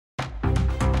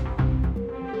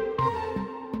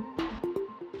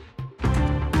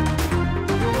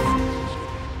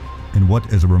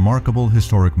what is a remarkable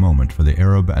historic moment for the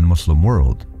Arab and Muslim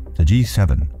world, the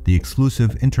G7, the exclusive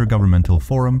intergovernmental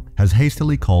forum, has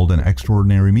hastily called an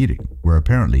extraordinary meeting where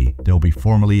apparently they'll be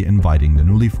formally inviting the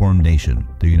newly formed nation,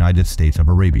 the United States of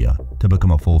Arabia, to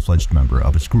become a full-fledged member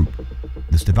of its group.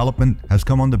 This development has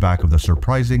come on the back of the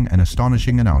surprising and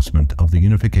astonishing announcement of the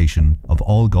unification of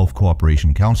all Gulf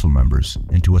Cooperation Council members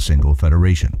into a single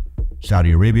federation.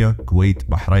 Saudi Arabia, Kuwait,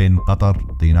 Bahrain,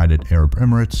 Qatar, the United Arab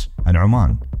Emirates, and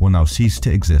Oman will now cease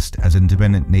to exist as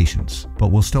independent nations,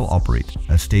 but will still operate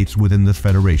as states within this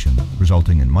federation,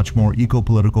 resulting in much more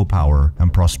eco-political power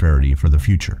and prosperity for the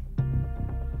future.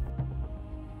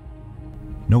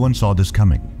 No one saw this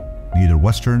coming, neither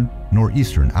Western nor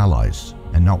Eastern allies,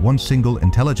 and not one single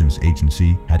intelligence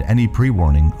agency had any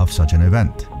pre-warning of such an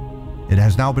event. It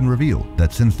has now been revealed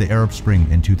that since the Arab Spring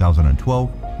in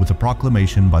 2012, with a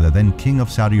proclamation by the then King of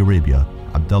Saudi Arabia,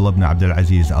 Abdullah ibn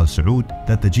Abdulaziz Al Saud,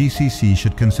 that the GCC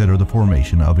should consider the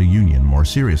formation of a union more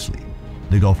seriously.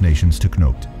 The Gulf nations took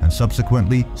note, and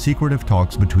subsequently, secretive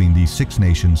talks between these 6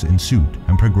 nations ensued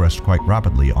and progressed quite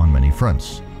rapidly on many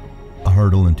fronts. A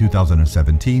hurdle in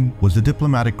 2017 was the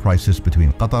diplomatic crisis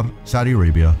between Qatar, Saudi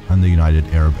Arabia, and the United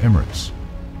Arab Emirates.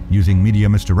 Using media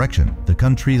misdirection, the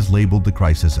countries labeled the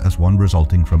crisis as one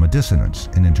resulting from a dissonance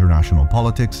in international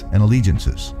politics and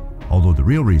allegiances, although the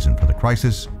real reason for the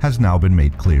crisis has now been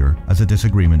made clear as a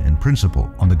disagreement in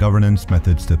principle on the governance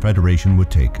methods the Federation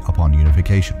would take upon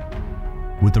unification.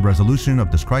 With the resolution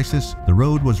of this crisis, the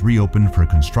road was reopened for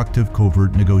constructive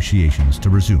covert negotiations to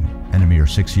resume, and a mere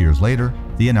 6 years later,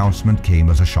 the announcement came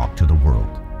as a shock to the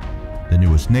world. The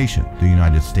newest nation, the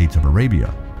United States of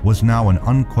Arabia, was now an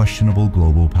unquestionable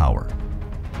global power.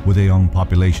 With a young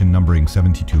population numbering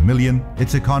 72 million,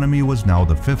 its economy was now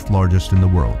the 5th largest in the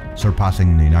world,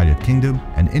 surpassing the United Kingdom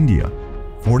and India.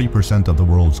 40% of the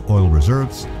world's oil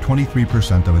reserves,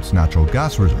 23% of its natural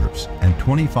gas reserves, and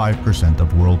 25%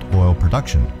 of world oil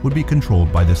production would be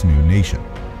controlled by this new nation.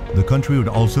 The country would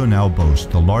also now boast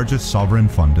the largest sovereign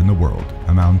fund in the world,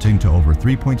 amounting to over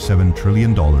 $3.7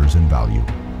 trillion in value.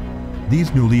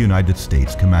 These newly united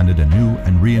states commanded a new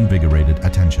and reinvigorated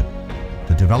attention.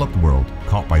 The developed world,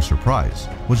 caught by surprise,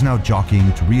 was now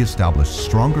jockeying to re-establish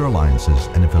stronger alliances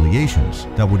and affiliations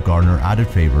that would garner added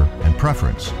favor and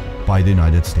preference by the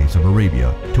United States of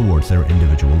Arabia towards their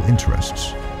individual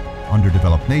interests.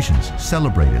 Underdeveloped nations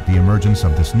celebrated the emergence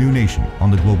of this new nation on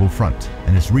the global front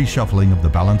and its reshuffling of the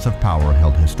balance of power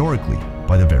held historically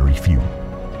by the very few.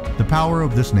 The power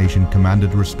of this nation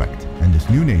commanded respect, and this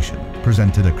new nation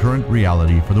presented a current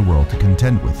reality for the world to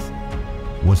contend with.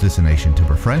 Was this a nation to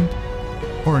befriend,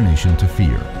 or a nation to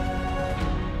fear?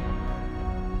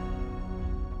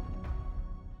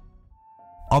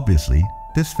 Obviously,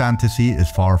 this fantasy is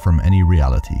far from any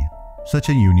reality. Such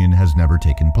a union has never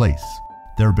taken place.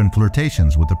 There have been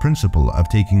flirtations with the principle of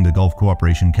taking the Gulf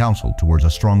Cooperation Council towards a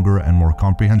stronger and more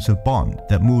comprehensive bond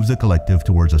that moves the collective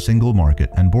towards a single market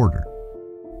and border.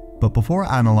 But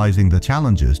before analyzing the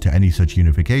challenges to any such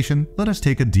unification, let us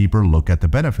take a deeper look at the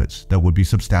benefits that would be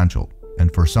substantial,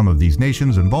 and for some of these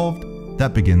nations involved,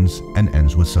 that begins and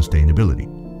ends with sustainability.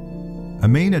 A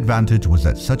main advantage was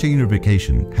that such a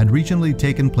unification had regionally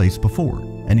taken place before,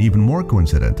 and even more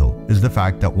coincidental is the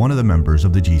fact that one of the members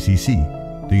of the GCC,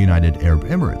 the United Arab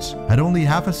Emirates, had only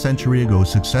half a century ago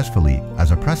successfully,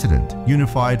 as a precedent,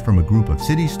 unified from a group of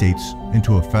city-states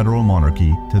into a federal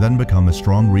monarchy to then become a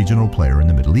strong regional player in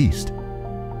the Middle East.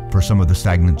 For some of the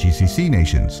stagnant GCC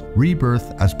nations,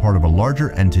 rebirth as part of a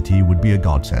larger entity would be a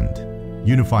godsend.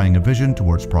 Unifying a vision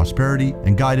towards prosperity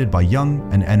and guided by young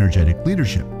and energetic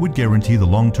leadership would guarantee the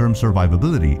long-term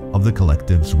survivability of the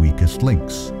collective's weakest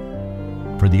links.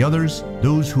 For the others,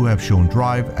 those who have shown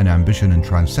drive and ambition in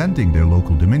transcending their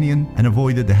local dominion and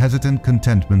avoided the hesitant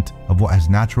contentment of what has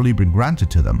naturally been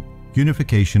granted to them,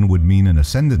 unification would mean an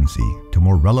ascendancy to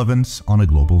more relevance on a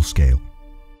global scale.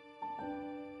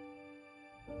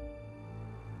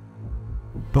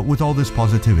 But with all this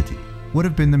positivity, what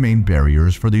have been the main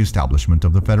barriers for the establishment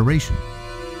of the Federation?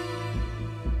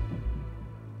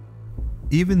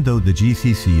 Even though the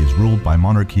GCC is ruled by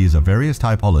monarchies of various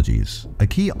typologies, a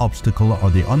key obstacle are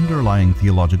the underlying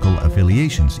theological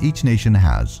affiliations each nation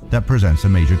has that presents a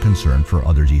major concern for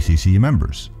other GCC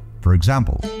members. For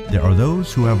example, there are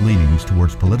those who have leanings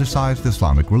towards politicized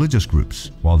Islamic religious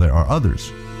groups, while there are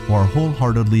others who are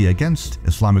wholeheartedly against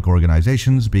Islamic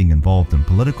organizations being involved in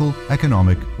political,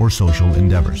 economic, or social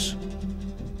endeavors.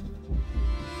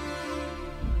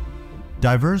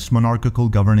 Diverse monarchical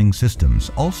governing systems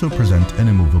also present an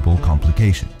immovable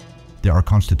complication. There are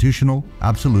constitutional,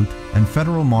 absolute, and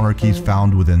federal monarchies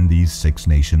found within these 6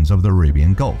 nations of the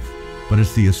Arabian Gulf. but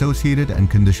it's the associated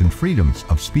and conditioned freedoms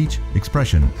of speech,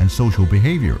 expression, and social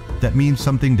behavior that means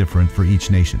something different for each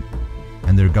nation.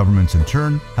 And their governments in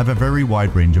turn have a very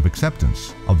wide range of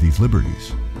acceptance of these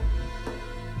liberties.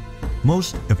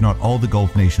 Most, if not all, the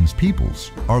Gulf nations'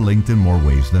 peoples are linked in more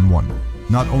ways than one.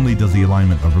 Not only does the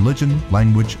alignment of religion,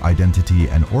 language, identity,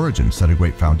 and origin set a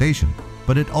great foundation,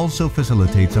 but it also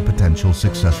facilitates a potential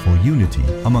successful unity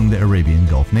among the Arabian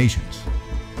Gulf nations.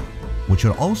 What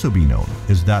should also be known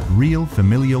is that real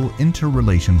familial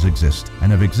interrelations exist and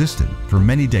have existed for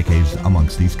many decades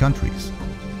amongst these countries,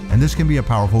 and this can be a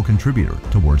powerful contributor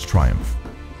towards triumph.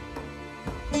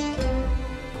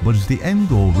 But is the end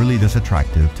goal really this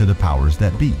attractive to the powers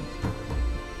that be?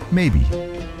 Maybe,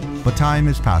 but time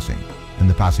is passing, and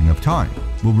the passing of time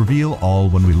will reveal all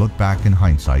when we look back in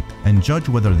hindsight and judge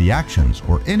whether the actions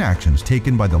or inactions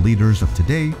taken by the leaders of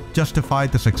today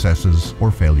justified the successes or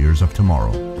failures of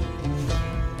tomorrow.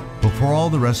 But for all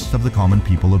the rest of the common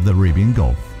people of the Arabian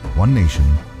Gulf, one nation,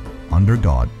 under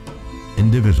God,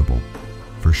 indivisible,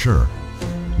 for sure,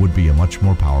 would be a much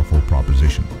more powerful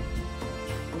proposition.